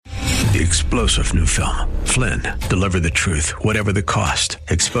the explosive new film, Flynn, Deliver the Truth, Whatever the Cost,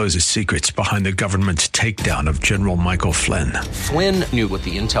 exposes secrets behind the government's takedown of General Michael Flynn. Flynn knew what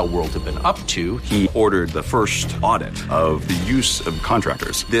the intel world had been up to. He ordered the first audit of the use of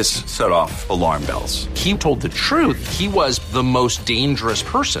contractors. This set off alarm bells. He told the truth. He was the most dangerous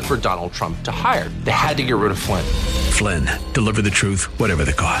person for Donald Trump to hire. They had to get rid of Flynn. Flynn, Deliver the Truth, Whatever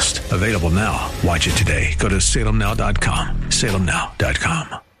the Cost. Available now. Watch it today. Go to salemnow.com.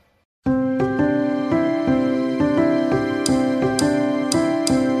 salemnow.com.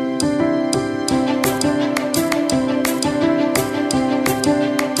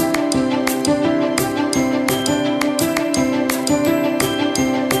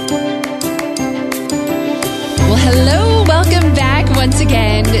 Hello, welcome back once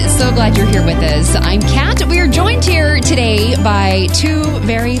again. So glad you're here with us. I'm Kat. We are joined here today by two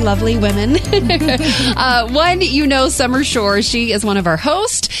very lovely women. One, Summer Shore. She is one of our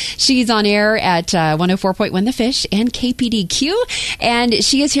hosts. She's on air at 104.1 The Fish and KPDQ. And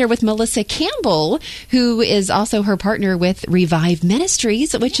she is here with Melissa Campbell, who is also her partner with Revive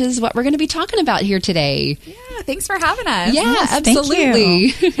Ministries, which is what we're going to be talking about here today. Yeah, thanks for having us. Yeah, yes,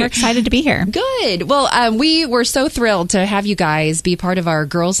 absolutely. We're excited to be here. Good. Well, we were so thrilled to have you guys be part of our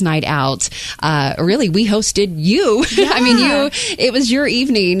girls' night out. Really, we hosted you. Yeah. I mean, it was your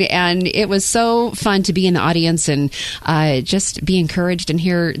evening, and it was so fun to be in the audience and just be encouraged and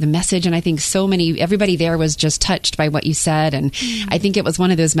hear the message. And I think everybody there was just touched by what you said. And I think it was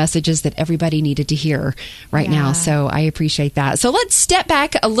one of those messages that everybody needed to hear right now. So I appreciate that. So let's step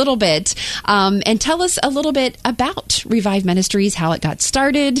back a little bit and tell us a little bit about Revive Ministries, how it got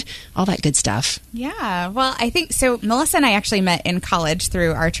started, all that good stuff. Yeah, well, I think so. Melissa and I actually met in college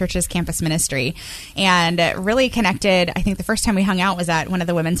through our church's campus ministry and really connected. I think the first time we hung out was at one of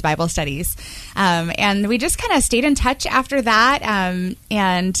the women's Bible studies. And we just kind of stayed in touch after that.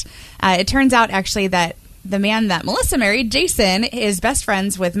 And it turns out actually that the man that Melissa married, Jason, is best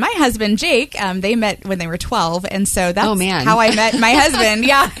friends with my husband, Jake. They met when they were 12. And so that's how I met my husband.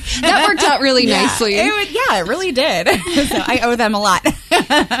 Yeah. That worked out really nicely. It really did. So I owe them a lot.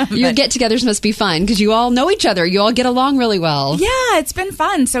 Your get-togethers must be fun because you all know each other. You all get along really well. Yeah, it's been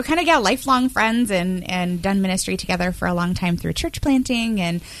fun. So lifelong friends and done ministry together for a long time through church planting.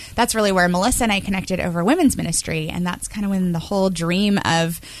 And that's really where Melissa and I connected over women's ministry. And that's kind of when the whole dream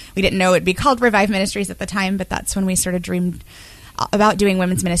of, we didn't know it'd be called Revive Ministries at the time, but that's when we sort of dreamed about doing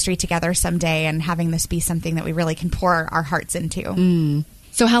women's ministry together someday and having this be something that we really can pour our hearts into.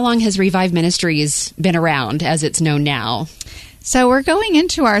 So how long has Revive Ministries been around as it's known now? So we're going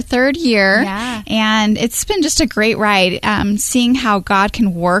into our third year, and it's been just a great ride, seeing how God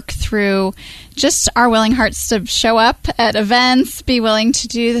can work through just our willing hearts to show up at events, be willing to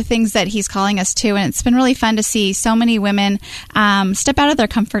do the things that He's calling us to. And it's been really fun to see so many women step out of their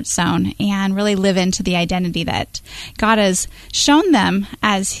comfort zone and really live into the identity that God has shown them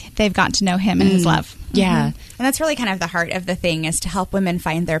as they've got to know Him and His love. Yeah. And that's really kind of the heart of the thing, is to help women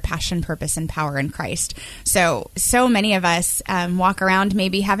find their passion, purpose, and power in Christ. So many of us walk around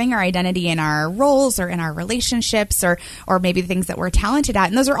maybe having our identity in our roles or in our relationships or maybe things that we're talented at.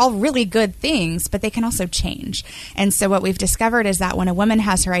 And those are all really good things, but they can also change. And so what we've discovered is that when a woman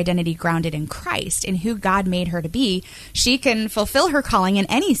has her identity grounded in Christ, in who God made her to be, she can fulfill her calling in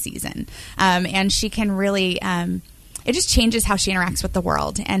any season. And she can really... it just changes how she interacts with the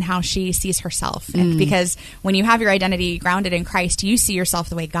world and how she sees herself. And because when you have your identity grounded in Christ, you see yourself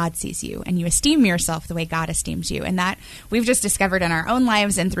the way God sees you, and you esteem yourself the way God esteems you. And that we've just discovered in our own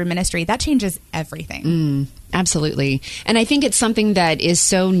lives and through ministry, that changes everything. Absolutely. And I think it's something that is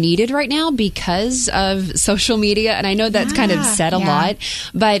so needed right now because of social media. And I know that's kind of said a lot,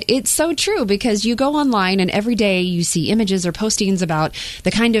 but it's so true, because you go online and every day you see images or postings about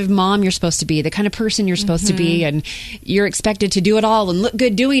the kind of mom you're supposed to be, the kind of person you're supposed to be, and you're expected to do it all and look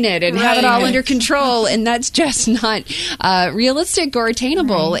good doing it and have it all under control. And that's just not realistic or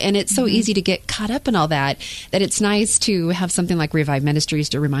attainable. And it's so easy to get caught up in all that it's nice to have something like Revive Ministries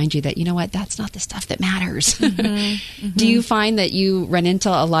to remind you that, you know what, that's not the stuff that matters. Do you find that you run into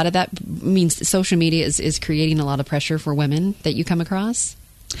a lot of that? Means social media is creating a lot of pressure for women that you come across?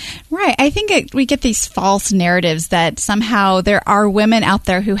 Right. I think we get these false narratives that somehow there are women out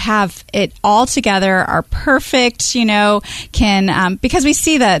there who have it all together, are perfect, can, because we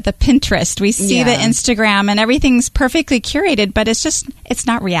see the Pinterest, we see the Instagram, and everything's perfectly curated, but it's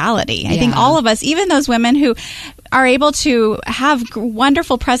not reality. I think all of us, even those women who are able to have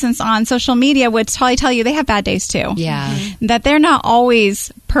wonderful presence on social media, would probably tell you they have bad days too. Yeah. That they're not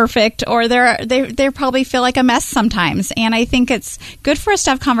always perfect, or they probably feel like a mess sometimes. And I think it's good for us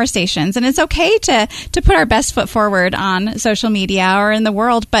to have conversations, and it's okay to put our best foot forward on social media or in the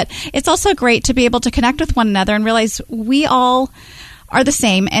world, but it's also great to be able to connect with one another and realize we all are the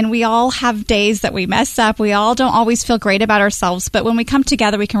same, and we all have days that we mess up. We all don't always feel great about ourselves, but when we come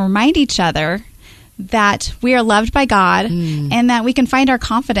together, we can remind each other that we are loved by God and that we can find our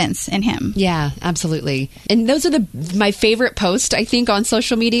confidence in Him. Yeah, absolutely. And those are my favorite posts, I think, on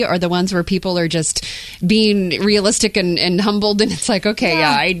social media are the ones where people are just being realistic and humbled. And it's like, okay,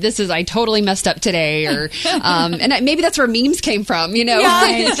 I totally messed up today. Or, and maybe that's where memes came from, you know?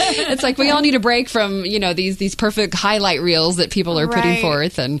 Yeah. It's like, we all need a break from, you know, these perfect highlight reels that people are putting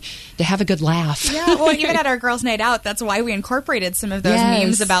forth, and to have a good laugh. Yeah, well, even at our girls' night out, that's why we incorporated some of those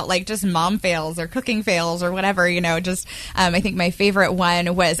memes about like just mom fails or cooking fails or whatever, you know. Just I think my favorite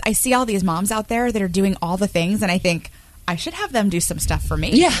one was, I see all these moms out there that are doing all the things, and I think I should have them do some stuff for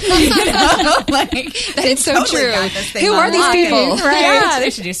me. Yeah. You know? Like, it's so totally true. Who are these people? Right. Yeah, they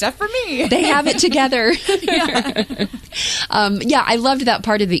should do stuff for me. They have it together. I loved that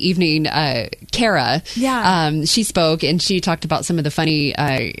part of the evening. Kara, she spoke, and she talked about some of the funny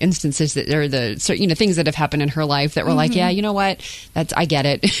instances that are things that have happened in her life that were like, yeah, you know what, I get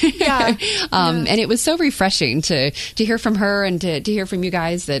it. Yeah. And it was so refreshing to hear from her and to hear from you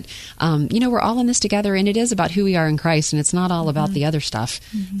guys that we're all in this together, and it is about who we are in Christ, and it's not all about the other stuff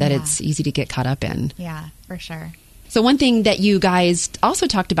that it's easy to get caught up in. Yeah, for sure. So one thing that you guys also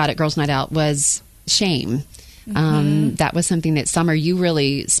talked about at Girls Night Out was shame. That was something that, Summer, you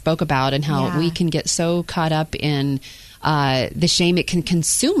really spoke about, and how we can get so caught up in the shame. It can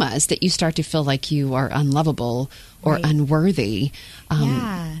consume us that you start to feel like you are unlovable or unworthy.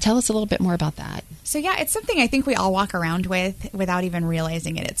 Tell us a little bit more about that. So it's something I think we all walk around with without even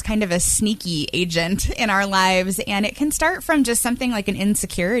realizing it. It's kind of a sneaky agent in our lives, and it can start from just something like an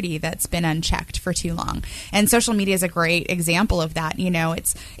insecurity that's been unchecked for too long. And social media is a great example of that. You know,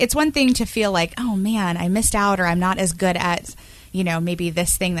 it's one thing to feel like, oh man, I missed out, or I'm not as good at, you know, maybe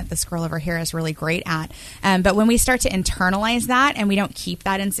this thing that this girl over here is really great at. But when we start to internalize that and we don't keep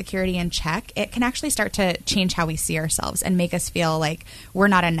that insecurity in check, it can actually start to change how we see ourselves and make us feel like we're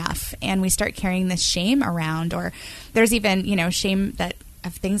not enough. And we start carrying this shame around, or there's even, you know, shame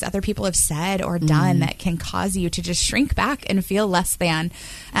of things other people have said or done that can cause you to just shrink back and feel less than,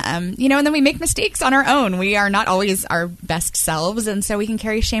 and then we make mistakes on our own. We are not always our best selves, and so we can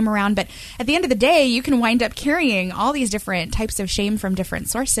carry shame around. But at the end of the day, you can wind up carrying all these different types of shame from different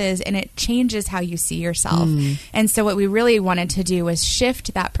sources, and it changes how you see yourself. And so what we really wanted to do was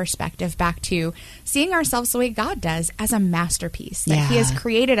shift that perspective back to seeing ourselves the way God does, as a masterpiece, that He has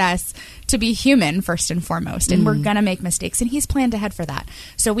created us to be human first and foremost, and we're going to make mistakes, and He's planned ahead for that.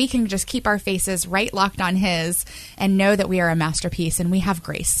 So we can just keep our faces right locked on His and know that we are a masterpiece and we have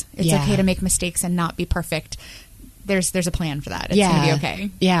grace. It's okay to make mistakes and not be perfect. There's a plan for that. It's going to be okay.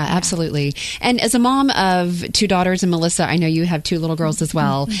 Yeah, absolutely. And as a mom of 2 daughters, and Melissa, I know you have 2 little girls as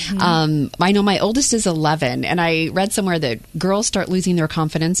well. I know my oldest is 11, and I read somewhere that girls start losing their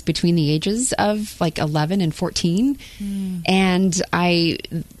confidence between the ages of like 11 and 14. And I,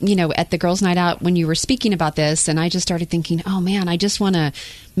 at the Girls Night Out, when you were speaking about this, and I just started thinking, oh man, I just want to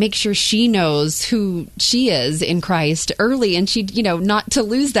make sure she knows who she is in Christ early, and she, not to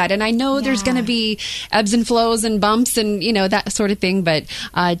lose that. And I know there's going to be ebbs and flows and bumps and, that sort of thing, but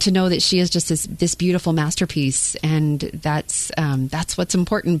to know that she is just this beautiful masterpiece, and that's what's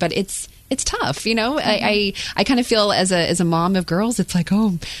important. But it's tough, I kind of feel as a mom of girls, it's like,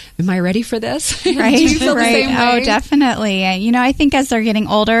 oh, am I ready for this? Right. Do you feel the same way? Oh, definitely. I think as they're getting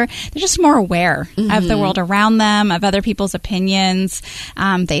older, they're just more aware of the world around them, of other people's opinions.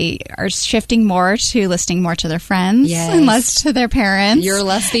 They are shifting more to listening more to their friends and less to their parents. You're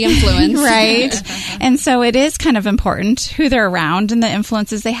less the influence. Right. And so it is kind of important who they're around and the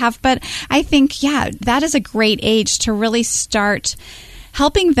influences they have. But I think, that is a great age to really start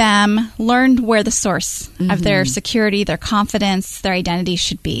helping them learn where the source of their security, their confidence, their identity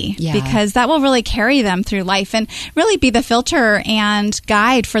should be. Because that will really carry them through life and really be the filter and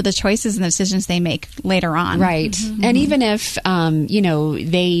guide for the choices and the decisions they make later on. Right. And even if,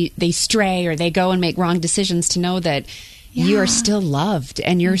 they stray or they go and make wrong decisions, to know that you are still loved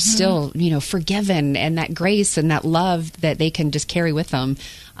and you're still, forgiven, and that grace and that love that they can just carry with them.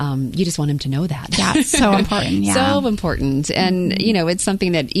 You just want them to know that. Yeah, it's so important. Yeah. So important. And, it's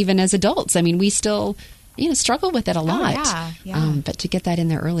something that even as adults, we still, struggle with it a lot. But to get that in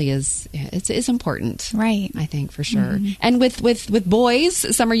there early is important. Right. I think, for sure. And with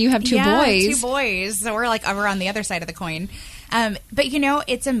boys, Summer, you have 2 boys. 2 boys. So we're like over on the other side of the coin. But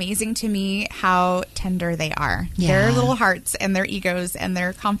it's amazing to me how tender they are. Yeah. Their little hearts and their egos and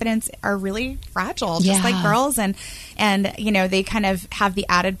their confidence are really fragile, just like girls. And they kind of have the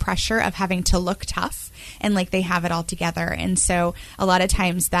added pressure of having to look tough and like they have it all together. And so a lot of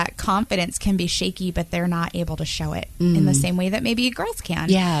times that confidence can be shaky, but they're not able to show it in the same way that maybe girls can.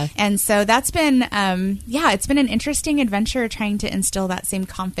 Yeah. And so that's been, it's been an interesting adventure trying to instill that same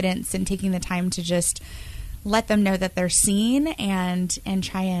confidence and taking the time to just let them know that they're seen and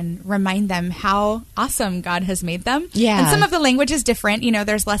try and remind them how awesome God has made them. Yeah. And some of the language is different.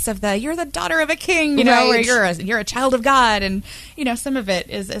 There's less of you're the daughter of a king, where you're a child of God. And, some of it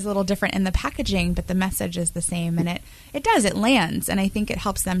is a little different in the packaging, but the message is the same. And it lands. And I think it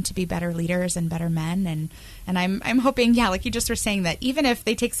helps them to be better leaders and better men. And I'm hoping, like you just were saying, that even if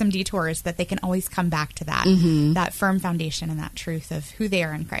they take some detours, that they can always come back to that, that firm foundation and that truth of who they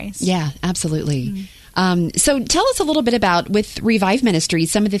are in Christ. Yeah, absolutely. So tell us a little bit about, with Revive Ministries,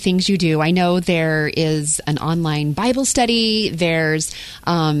 some of the things you do. I know there is an online Bible study. There's,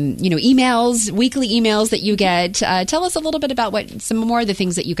 emails, weekly emails that you get. Tell us a little bit about some more of the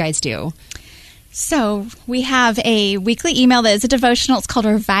things that you guys do. So we have a weekly email that is a devotional. It's called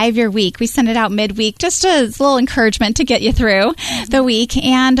Revive Your Week. We send it out midweek, just a little encouragement to get you through the week.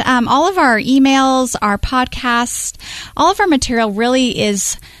 And all of our emails, our podcasts, all of our material really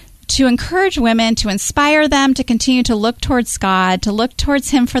is to encourage women, to inspire them to continue to look towards God, to look towards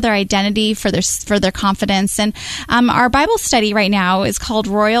Him for their identity, for their confidence. And our Bible study right now is called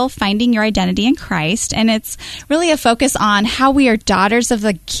Royal: Finding Your Identity in Christ. And it's really a focus on how we are daughters of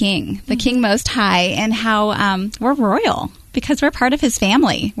the King, the King Most High, and how we're royal because we're part of His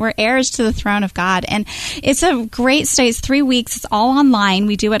family. We're heirs to the throne of God. And it's a great study. It's 3 weeks. It's all online.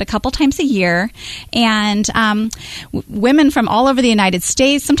 We do it a couple times a year. And women from all over the United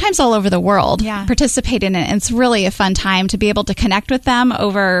States, sometimes all over the world, participate in it. And it's really a fun time to be able to connect with them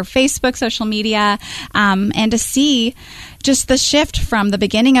over Facebook, social media, and to see just the shift from the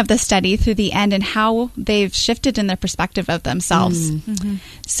beginning of the study through the end and how they've shifted in their perspective of themselves.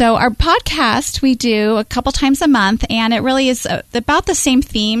 So our podcast we do a couple times a month, and it really is about the same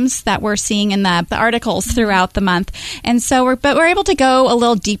themes that we're seeing in the articles throughout the month. And so we're able to go a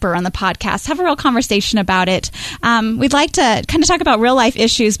little deeper on the podcast, have a real conversation about it. We'd like to kind of talk about real life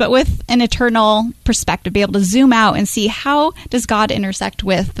issues, but with an eternal perspective, be able to zoom out and see how does God intersect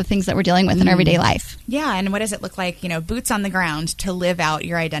with the things that we're dealing with in everyday life. Yeah, and what does it look like, boots on the ground to live out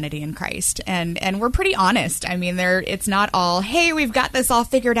your identity in Christ? And we're pretty honest. I mean, it's not all, hey, we've got this all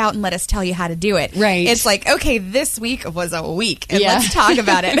figured out and let us tell you how to do it. Right. It's like, okay, this week was a week and let's talk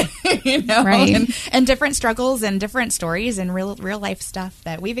about it. Right. And different struggles and different stories and real life stuff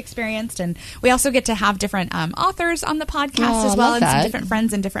that we've experienced. And we also get to have different authors on the podcast as well, and some different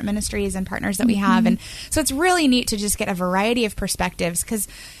friends and different ministries and partners that we have. And so it's really neat to just get a variety of perspectives, because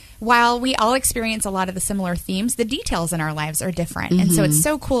while we all experience a lot of the similar themes, the details in our lives are different. And so it's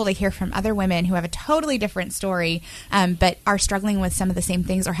so cool to hear from other women who have a totally different story, but are struggling with some of the same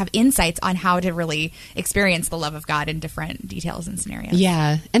things or have insights on how to really experience the love of God in different details and scenarios.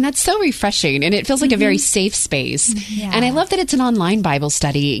 Yeah, and that's so refreshing, and it feels like a very safe space. Yeah. And I love that it's an online Bible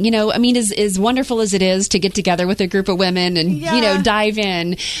study. I mean, as wonderful as it is to get together with a group of women and, dive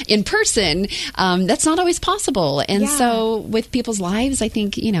in person, that's not always possible. And so with people's lives, I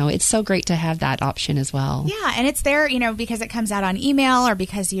think, it's so great to have that option as well. Yeah, and it's there, because it comes out on email or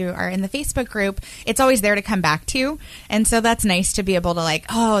because you are in the Facebook group, it's always there to come back to. And so that's nice to be able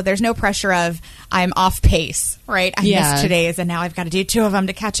to there's no pressure of I'm off pace, right? I missed today's and now I've got to do 2 of them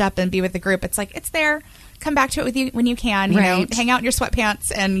to catch up and be with the group. It's like, it's there. Come back to it with you when you can. Hang out in your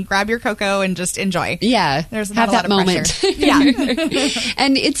sweatpants and grab your cocoa and just enjoy. Yeah, there's not a lot of moment. Yeah,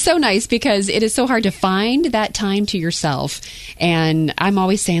 and it's so nice because it is so hard to find that time to yourself. And I'm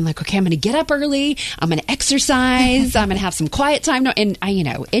always saying okay, I'm going to get up early. I'm going to exercise. I'm going to have some quiet time. And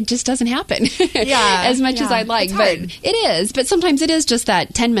it just doesn't happen. As much as I'd like. But it is. But sometimes it is just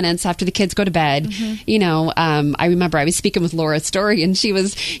that 10 minutes after the kids go to bed. I remember I was speaking with Laura Story, and she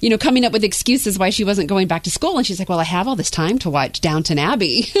was coming up with excuses why she wasn't going back to school, and she's like, well, I have all this time to watch Downton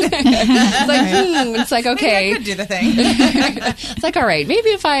Abbey. It's like, okay. Maybe I could do the thing. It's like, all right,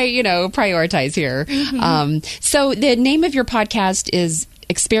 maybe if I, prioritize here. So the name of your podcast is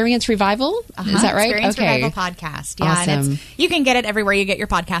Experience Revival. Is that right? Experience Revival Podcast. Yeah. Awesome. And you can get it everywhere you get your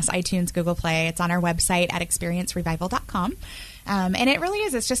podcast, iTunes, Google Play. It's on our website at experiencerevival.com. And it really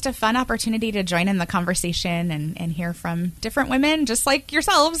is. It's just a fun opportunity to join in the conversation and hear from different women just like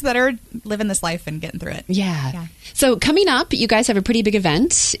yourselves that are living this life and getting through it. Yeah. So coming up, you guys have a pretty big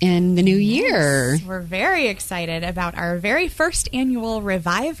event in the new year. We're very excited about our very first annual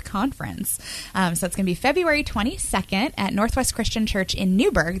Revive Conference. So it's going to be February 22nd at Northwest Christian Church in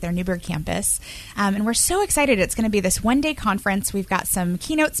Newburgh, their Newburgh campus. And we're so excited. It's going to be this one-day conference. We've got some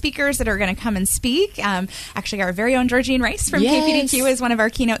keynote speakers that are going to come and speak. Actually, our very own Georgine Rice from KPDQ is one of our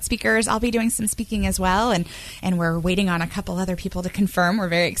keynote speakers. I'll be doing some speaking as well, and we're waiting on a couple other people to confirm. We're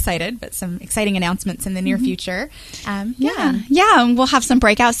very excited, but some exciting announcements in the near future. And we'll have some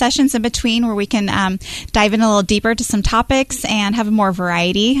breakout sessions in between where we can dive in a little deeper to some topics and have a more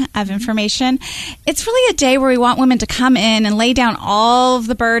variety of information. It's really a day where we want women to come in and lay down all of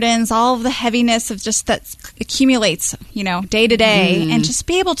the burdens, all of the heaviness of just that accumulates, day to day, and just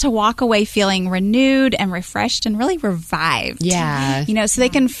be able to walk away feeling renewed and refreshed and really revived. Yeah. So they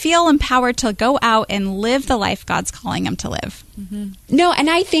can feel empowered to go out and live the life God's calling them to live. No, and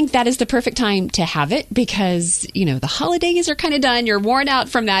I think that is the perfect time to have it because, the holidays are kind of done. You're worn out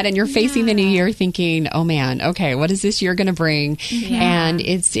from that and you're facing the new year thinking, oh man, okay, what is this year going to bring? And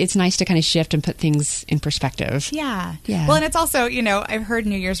it's nice to kind of shift and put things in perspective. Yeah. Well, and it's also, I've heard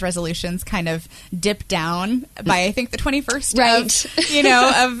New Year's resolutions kind of dip down by, I think, the 21st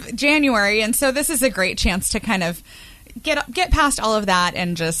of January. And so this is a great chance to kind of get past all of that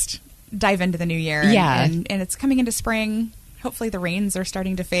and just dive into the new year. And it's coming into spring. Hopefully the rains are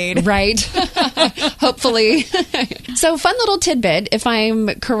starting to fade. Right. Hopefully. So fun little tidbit, if I'm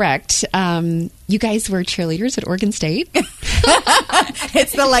correct, you guys were cheerleaders at Oregon State.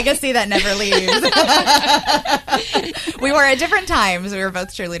 It's the legacy that never leaves. We were at different times. We were both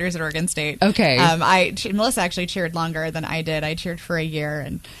cheerleaders at Oregon State. Okay. Melissa actually cheered longer than I did. I cheered for a year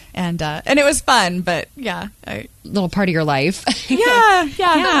and it was fun, but little part of your life. Yeah.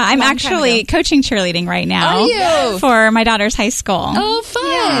 I'm actually coaching cheerleading right now. Are you? For my daughter's high school. Oh,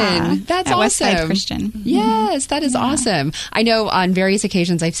 fun. Yeah. That's at awesome. Westside Christian. Yes, that is awesome. I know on various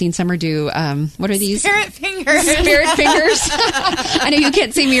occasions I've seen Summer do, what are these? Spirit fingers. Spirit fingers. I know you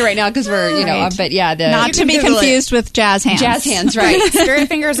can't see me right now because we're, but yeah. Not to be confused with jazz hands. Jazz hands, right. Spirit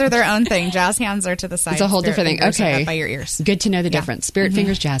fingers are their own thing. Jazz hands are to the side. It's a whole different thing. Okay. Up by your ears. Good to know the difference. Spirit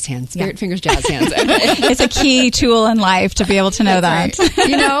fingers, jazz hands. Spirit fingers, jazz hands. It's a key tool in life to be able to know that.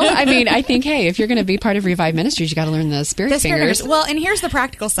 Right. I think, hey, if you're going to be part of Revive Ministries, you got to learn the spirit fingers. Well, and here's the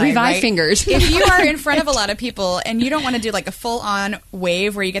practical side. Revive fingers. If you are in front of a lot of people and you don't want to do like a full-on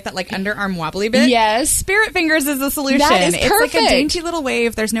wave where you get that like underarm wobbly bit, yes, spirit fingers is the solution. That is perfect. It's like a dainty little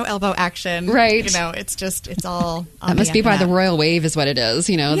wave. There's no elbow action. Right. It's all. That must be by the royal wave, is what it is.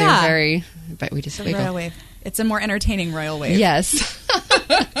 They're very. But we just royal wave. It's a more entertaining royal wave. Yes.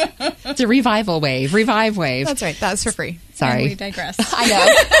 It's a revival wave. Revive wave. That's right. That's for free. Sorry. And we digress. I know.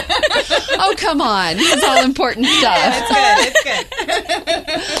 Oh, come on. It's all important stuff. Yeah, it's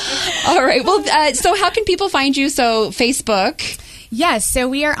good. All right. Well, so how can people find you? So Facebook. Yes, so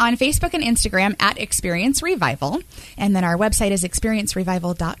we are on Facebook and Instagram at Experience Revival, and then our website is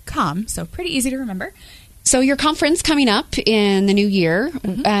experiencerevival.com, so pretty easy to remember. So your conference coming up in the new year,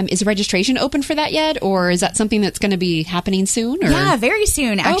 is registration open for that yet? Or is that something that's going to be happening soon? Or? Yeah, very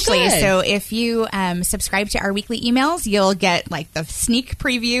soon, actually. Good. So if you subscribe to our weekly emails, you'll get like the sneak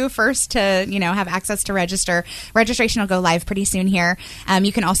preview first to, have access to register. Registration will go live pretty soon here.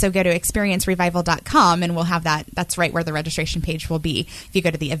 You can also go to experiencerevival.com and we'll have that. That's right where the registration page will be if you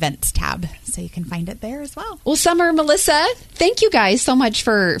go to the events tab. So you can find it there as well. Well, Summer, Melissa, thank you guys so much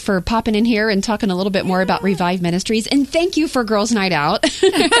for popping in here and talking a little bit more about Revive Ministries, and thank you for Girls Night Out.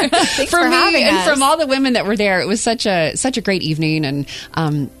 Thanks for having and us. From all the women that were there. It was such a great evening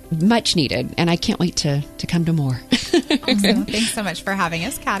and much needed, and I can't wait to come to more. Awesome. Thanks so much for having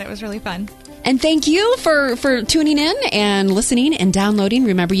us, Kat. It was really fun. And thank you for tuning in and listening and downloading.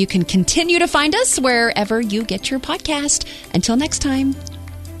 Remember, you can continue to find us wherever you get your podcast. Until next time,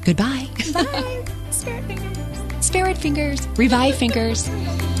 goodbye. Bye. Spirit fingers. Spirit fingers. Revive fingers.